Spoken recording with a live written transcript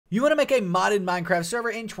You want to make a modded Minecraft server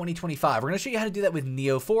in 2025. We're going to show you how to do that with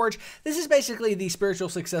NeoForge. This is basically the spiritual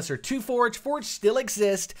successor to Forge. Forge still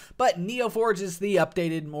exists, but NeoForge is the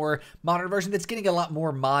updated, more modern version that's getting a lot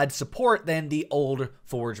more mod support than the old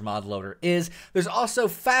Forge mod loader is. There's also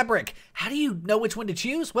Fabric. How do you know which one to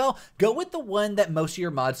choose? Well, go with the one that most of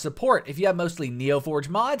your mods support. If you have mostly NeoForge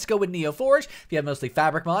mods, go with NeoForge. If you have mostly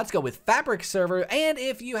Fabric mods, go with Fabric server. And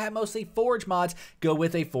if you have mostly Forge mods, go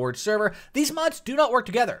with a Forge server. These mods do not work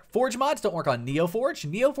together. Forge mods don't work on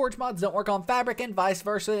NeoForge. NeoForge mods don't work on Fabric, and vice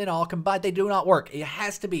versa, and all combined, they do not work. It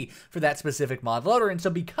has to be for that specific mod loader, and so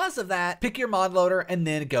because of that, pick your mod loader and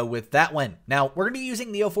then go with that one. Now, we're going to be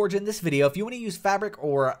using NeoForge in this video. If you want to use Fabric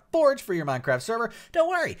or Forge for your Minecraft server, don't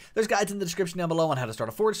worry. There's guides in the description down below on how to start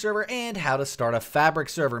a Forge server and how to start a Fabric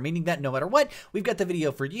server, meaning that no matter what, we've got the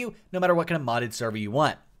video for you, no matter what kind of modded server you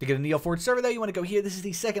want. To get a NeoForge server, though, you want to go here. This is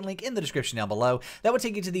the second link in the description down below. That will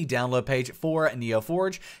take you to the download page for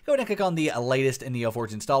NeoForge. Go ahead and click on the latest NeoForge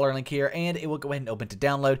installer link here, and it will go ahead and open to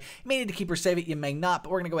download. You may need to keep or save it. You may not, but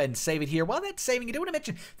we're going to go ahead and save it here. While that's saving, I do want to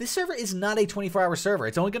mention this server is not a 24-hour server.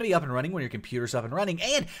 It's only going to be up and running when your computer's up and running,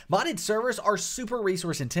 and modded servers are super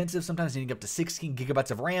resource intensive, sometimes needing up to 16 gigabytes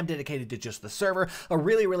of RAM dedicated to just the server, a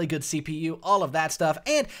really, really good CPU, all of that stuff.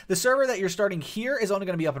 And the server that you're starting here is only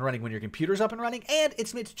going to be up and running when your computer's up and running, and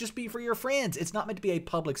it's meant to just be for your friends. It's not meant to be a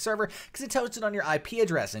public server because it's hosted on your IP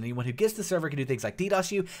address, and anyone who gets the server can do things like DDoS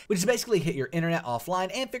you, which is basically hit your internet offline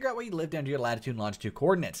and figure out where you live down to your latitude and longitude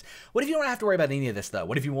coordinates. What if you don't have to worry about any of this, though?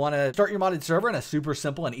 What if you want to start your modded server in a super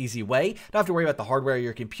simple and easy way? Don't have to worry about the hardware of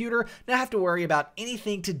your computer, don't have to worry about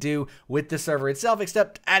anything to do with the server itself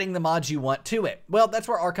except adding the mods you want to it. Well, that's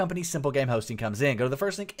where our company SimpleGameHosting comes in. Go to the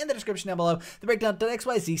first link in the description down below, the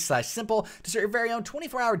breakdown.xyz/simple, to start your very own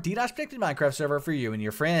 24-hour DDoS protected Minecraft server for you and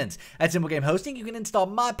your friends. At SimpleGameHosting, you can install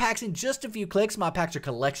mod packs in just a few clicks. Mod packs are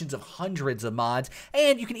collections of hundreds of mods,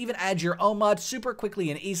 and you can even add your own mods super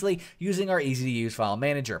quickly and easily using our easy-to-use file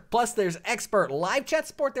manager. Plus, there's expert live chat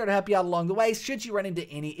support there to help you out along the way should you run into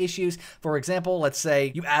any issues. For example, let's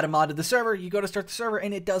say you add a mod to the server, you go to start the server,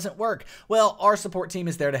 and it doesn't work. Well, our support team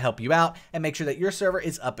is there to help you out and make sure that your server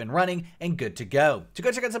is up and running and good to go. So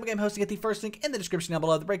go check out SimpleGameHosting at the first link in the description down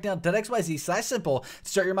below, the breakdown.xyz/simple, to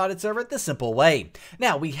start your modded server the simple way.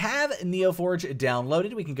 Now, we have NeoForge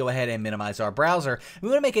downloaded. We can go ahead and minimize our browser. We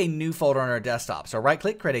want to make a new folder on our desktop. So right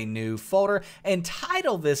click, create a new folder, and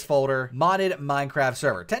title this folder Modded Minecraft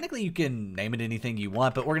Server. Technically, you can name it anything you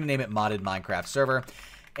want, but we're going to name it Modded Minecraft Server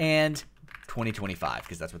and 2025,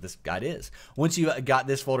 because that's what this guide is. Once you got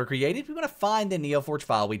this folder created, we want to find the NeoForge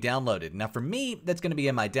file we downloaded. Now for me, that's going to be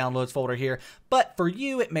in my downloads folder here, but for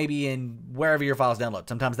you, it may be in wherever your files download.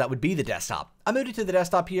 Sometimes that would be the desktop. I moved it to the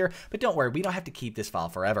desktop here, but don't worry, we don't have to keep this file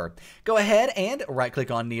forever. Go ahead and right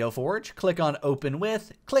click on NeoForge, click on Open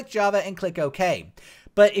With, click Java, and click OK.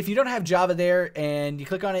 But if you don't have Java there and you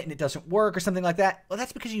click on it and it doesn't work or something like that, well,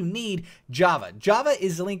 that's because you need Java. Java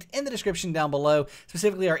is linked in the description down below,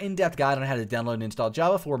 specifically our in-depth guide on how to download and install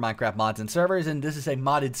Java for Minecraft mods and servers. And this is a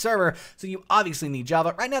modded server, so you obviously need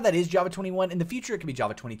Java. Right now, that is Java 21. In the future, it could be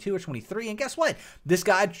Java 22 or 23. And guess what? This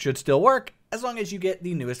guide should still work as long as you get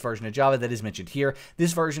the newest version of Java that is mentioned here.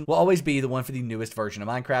 This version will always be the one for the newest version of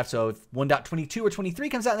Minecraft. So if 1.22 or 23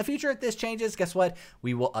 comes out in the future, if this changes, guess what?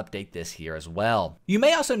 We will update this here as well. You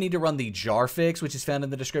may also need to run the jar fix, which is found in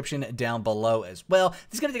the description down below as well.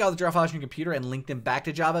 This is going to take all the jar files on your computer and link them back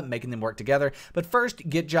to Java, making them work together. But first,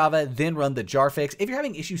 get Java, then run the jar fix. If you're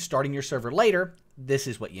having issues starting your server later, this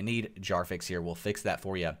is what you need. Jarfix here will fix that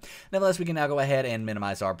for you. Nevertheless, we can now go ahead and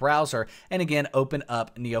minimize our browser and again open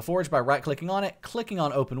up NeoForge by right-clicking on it, clicking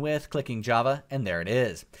on Open With, clicking Java, and there it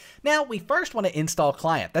is. Now, we first want to install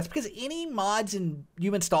client. That's because any mods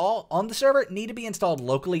you install on the server need to be installed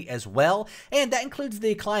locally as well, and that includes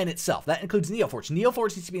the client itself. That includes NeoForge.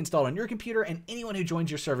 NeoForge needs to be installed on your computer and anyone who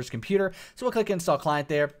joins your server's computer. So we'll click Install Client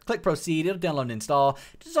there, click Proceed. It'll download and install.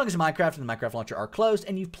 Just as long as Minecraft and the Minecraft launcher are closed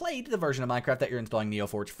and you've played the version of Minecraft that you're installing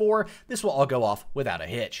NeoForge for, this will all go off without a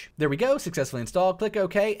hitch. There we go, successfully installed. Click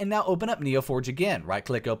OK, and now open up NeoForge again. Right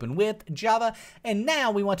click, Open With, Java, and now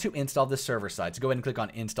we want to install the server side. So go ahead and click on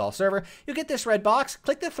Install Server. You'll get this red box.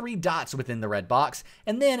 Click the three dots within the red box,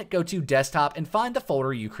 and then go to Desktop and find the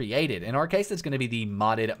folder you created. In our case, that's going to be the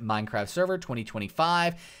Modded Minecraft Server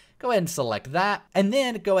 2025. Go ahead and select that, and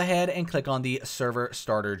then go ahead and click on the server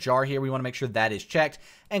starter jar here. We want to make sure that is checked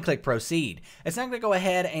and click Proceed. It's now going to go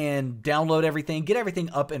ahead and download everything, get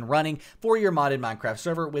everything up and running for your modded Minecraft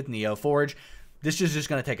server with NeoForge. This is just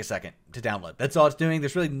going to take a second to download. That's all it's doing.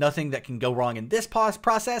 There's really nothing that can go wrong in this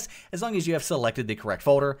process as long as you have selected the correct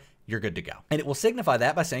folder. you're good to go. And it will signify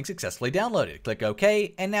that by saying successfully downloaded. Click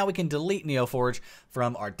OK, and now we can delete NeoForge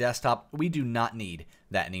from our desktop. We do not need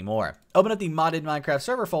that anymore. Open up the modded Minecraft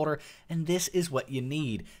server folder, and this is what you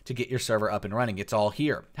need to get your server up and running. It's all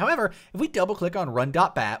here. However, if we double click on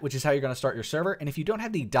run.bat, which is how you're going to start your server, and if you don't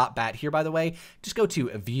have the .bat here, by the way, just go to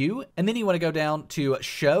view, and then you want to go down to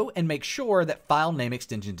show and make sure that file name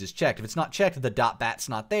extensions is checked. If it's not checked, the .bat's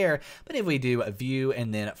not there, but if we do view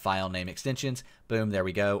and then file name extensions, boom, there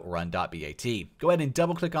we go, run.bat. Go ahead and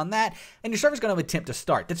double click on that, and your server's going to attempt to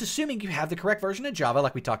start. That's assuming you have the correct version of Java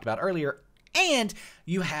like we talked about earlier, and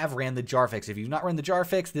you have ran the jar fix. If you've not run the jar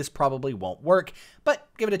fix, this probably won't work, but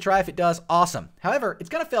give it a try. If it does, awesome. However, it's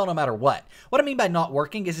going to fail no matter what. What I mean by not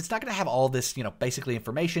working is it's not going to have all this, basically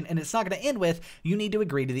information, and it's not going to end with, you need to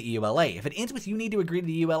agree to the EULA. If it ends with, you need to agree to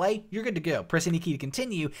the EULA, you're good to go. Press any key to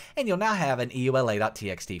continue, and you'll now have an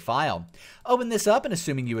EULA.txt file. Open this up, and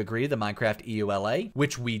assuming you agree to the Minecraft EULA,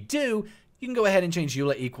 which we do, you can go ahead and change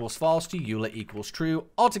EULA equals false to EULA equals true,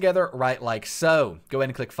 altogether right like so. Go ahead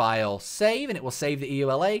and click File, Save, and it will save the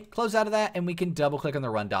EULA. Close out of that, and we can double click on the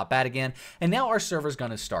run.bat again, and now our server is going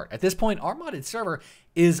to start. At this point, our modded server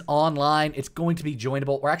is online. It's going to be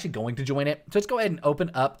joinable. We're actually going to join it. So let's go ahead and open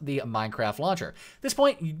up the Minecraft launcher. At this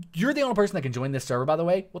point, you're the only person that can join this server, by the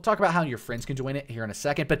way. We'll talk about how your friends can join it here in a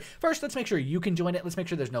second. But first, let's make sure you can join it. Let's make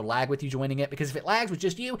sure there's no lag with you joining it, because if it lags with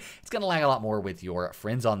just you, it's going to lag a lot more with your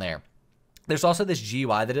friends on there. There's also this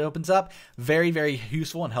GUI that it opens up. Very, very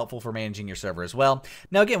useful and helpful for managing your server as well.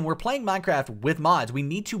 Now, again, we're playing Minecraft with mods. We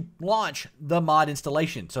need to launch the mod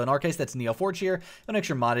installation. So in our case, that's NeoForge here. I'll make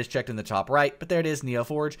sure mod is checked in the top right, but there it is,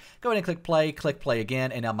 NeoForge. Go ahead and click play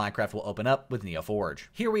again, and now Minecraft will open up with NeoForge.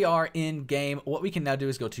 Here we are in game. What we can now do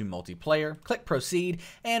is go to multiplayer, click proceed,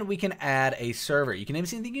 and we can add a server. You can name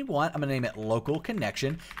anything you want. I'm going to name it local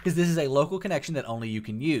connection, because this is a local connection that only you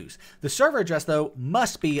can use. The server address, though,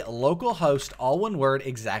 must be localhost, all one word,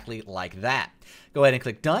 exactly like that. Go ahead and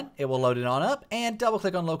click done. It will load it on up, and double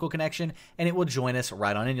click on local connection, and it will join us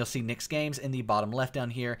right on in. You'll see Nick's Games in the bottom left down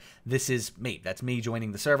here. This is me. That's me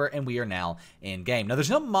joining the server, and we are now in game. Now, there's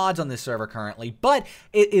no mods on this server currently, but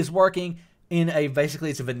it is working in basically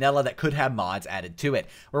it's a vanilla that could have mods added to it.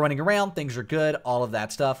 We're running around, things are good, all of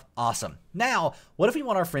that stuff, awesome. Now, what if we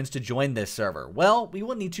want our friends to join this server? Well, we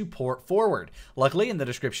will need to port forward. Luckily, in the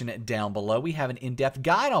description down below, we have an in-depth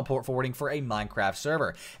guide on port forwarding for a Minecraft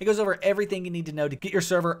server. It goes over everything you need to know to get your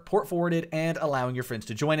server port forwarded and allowing your friends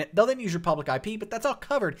to join it. They'll then use your public IP, but that's all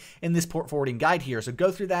covered in this port forwarding guide here. So go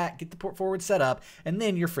through that, get the port forward set up, and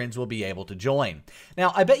then your friends will be able to join.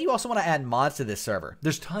 Now, I bet you also want to add mods to this server.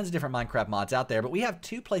 There's tons of different Minecraft mods out there, but we have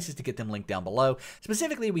two places to get them linked down below.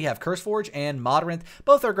 Specifically, we have CurseForge and Modrinth.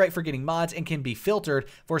 Both are great for getting mods and can be filtered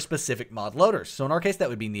for specific mod loaders. So in our case, that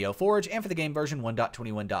would be NeoForge, and for the game version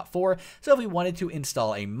 1.21.4. So if we wanted to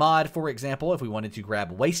install a mod, for example, if we wanted to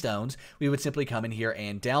grab Waystones, we would simply come in here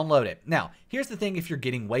and download it. Now, here's the thing: if you're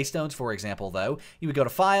getting Waystones, for example, though, you would go to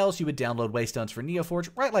Files, you would download Waystones for NeoForge,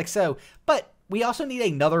 right like so, but we also need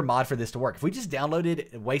another mod for this to work. If we just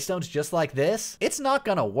downloaded Waystones just like this, it's not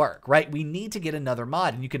gonna work, right? We need to get another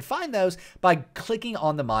mod, and you can find those by clicking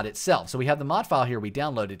on the mod itself. So we have the mod file here we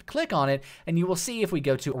downloaded. Click on it, and you will see if we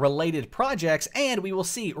go to related projects, and we will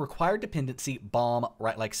see required dependency BOM,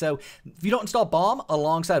 right like so. If you don't install BOM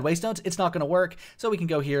alongside Waystones, it's not gonna work. So we can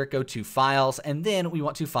go here, go to Files, and then we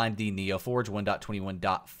want to find the NeoForge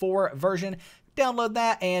 1.21.4 version. Download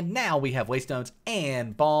that, and now we have Waystones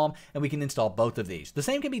and BOM, and we can install both of these. The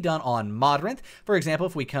same can be done on Modrinth. For example,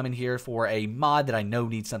 if we come in here for a mod that I know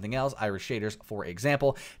needs something else, Irish Shaders, for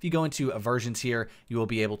example, if you go into versions here, you will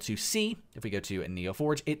be able to see, if we go to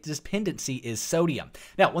NeoForge, its dependency is Sodium.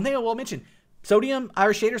 Now, one thing I will mention, Sodium,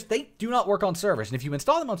 Irish Shaders, they do not work on servers. And if you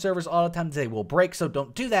install them on servers, a lot of times they will break, so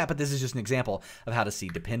don't do that, but this is just an example of how to see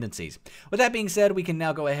dependencies. With that being said, we can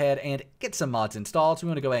now go ahead and get some mods installed. So we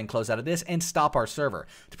want to go ahead and close out of this and stop our server.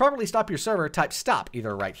 To properly stop your server, type stop,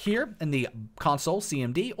 either right here in the console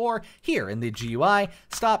CMD or here in the GUI.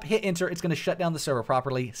 Stop, hit enter, it's going to shut down the server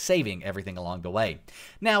properly, saving everything along the way.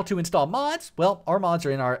 Now to install mods, well, our mods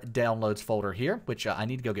are in our downloads folder here, which I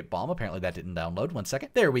need to go get BOM. Apparently that didn't download. One second.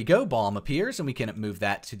 There we go, BOM appears, and we can move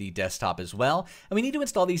that to the desktop as well. And we need to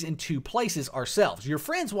install these in two places ourselves. Your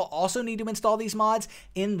friends will also need to install these mods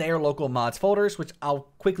in their local mods folders, which I'll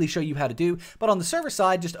quickly show you how to do. But on the server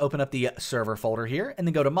side, just open up the server folder here and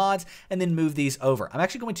then go to mods and then move these over. I'm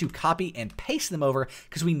actually going to copy and paste them over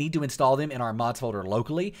because we need to install them in our mods folder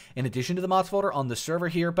locally in addition to the mods folder on the server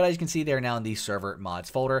here. But as you can see, they're now in the server mods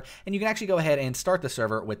folder, and you can actually go ahead and start the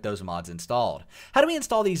server with those mods installed. How do we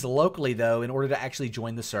install these locally though in order to actually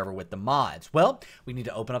join the server with the mods? mods? Well, we need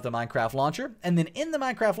to open up the Minecraft launcher, and then in the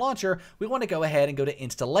Minecraft launcher, we want to go ahead and go to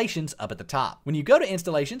installations up at the top. When you go to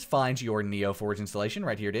installations, find your NeoForge installation.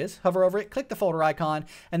 Right here it is. Hover over it, click the folder icon,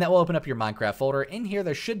 and that will open up your Minecraft folder. In here,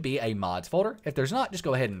 there should be a mods folder. If there's not, just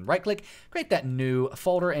go ahead and right click, create that new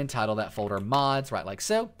folder, and title that folder mods, right like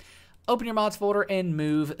so. Open your mods folder and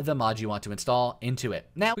move the mods you want to install into it.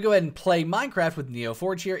 Now we go ahead and play Minecraft with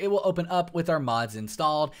NeoForge here. It will open up with our mods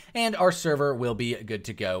installed, and our server will be good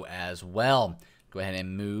to go as well. Go ahead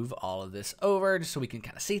and move all of this over just so we can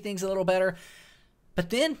kind of see things a little better. But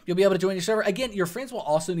then you'll be able to join your server. Again, your friends will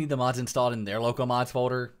also need the mods installed in their local mods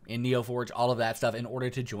folder, in NeoForge, all of that stuff in order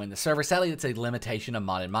to join the server. Sadly, it's a limitation of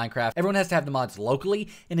modded Minecraft. Everyone has to have the mods locally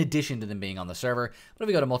in addition to them being on the server. But if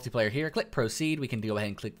we go to multiplayer here, click proceed, we can go ahead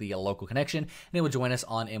and click the local connection, and it will join us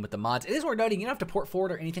on in with the mods. It is worth noting, you don't have to port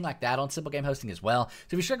forward or anything like that on SimpleGameHosting as well. So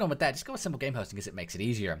if you're struggling with that, just go with SimpleGameHosting because it makes it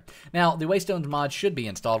easier. Now, the Waystones mod should be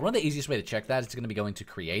installed. One of the easiest way to check that is going to be going to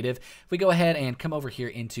creative. If we go ahead and come over here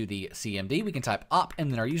into the CMD, we can type op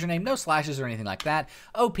and then our username, no slashes or anything like that,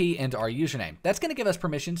 OP and our username. That's going to give us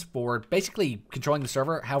permissions for basically controlling the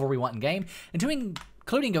server however we want in game, and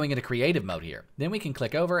including going into creative mode here. Then we can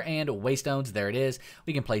click over and Waystones, there it is.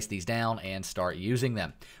 We can place these down and start using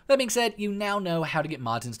them. With that being said, you now know how to get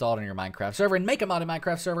mods installed on your Minecraft server and make a modded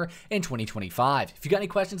Minecraft server in 2025. If you got any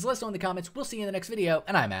questions, let us know in the comments. We'll see you in the next video,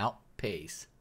 and I'm out. Peace.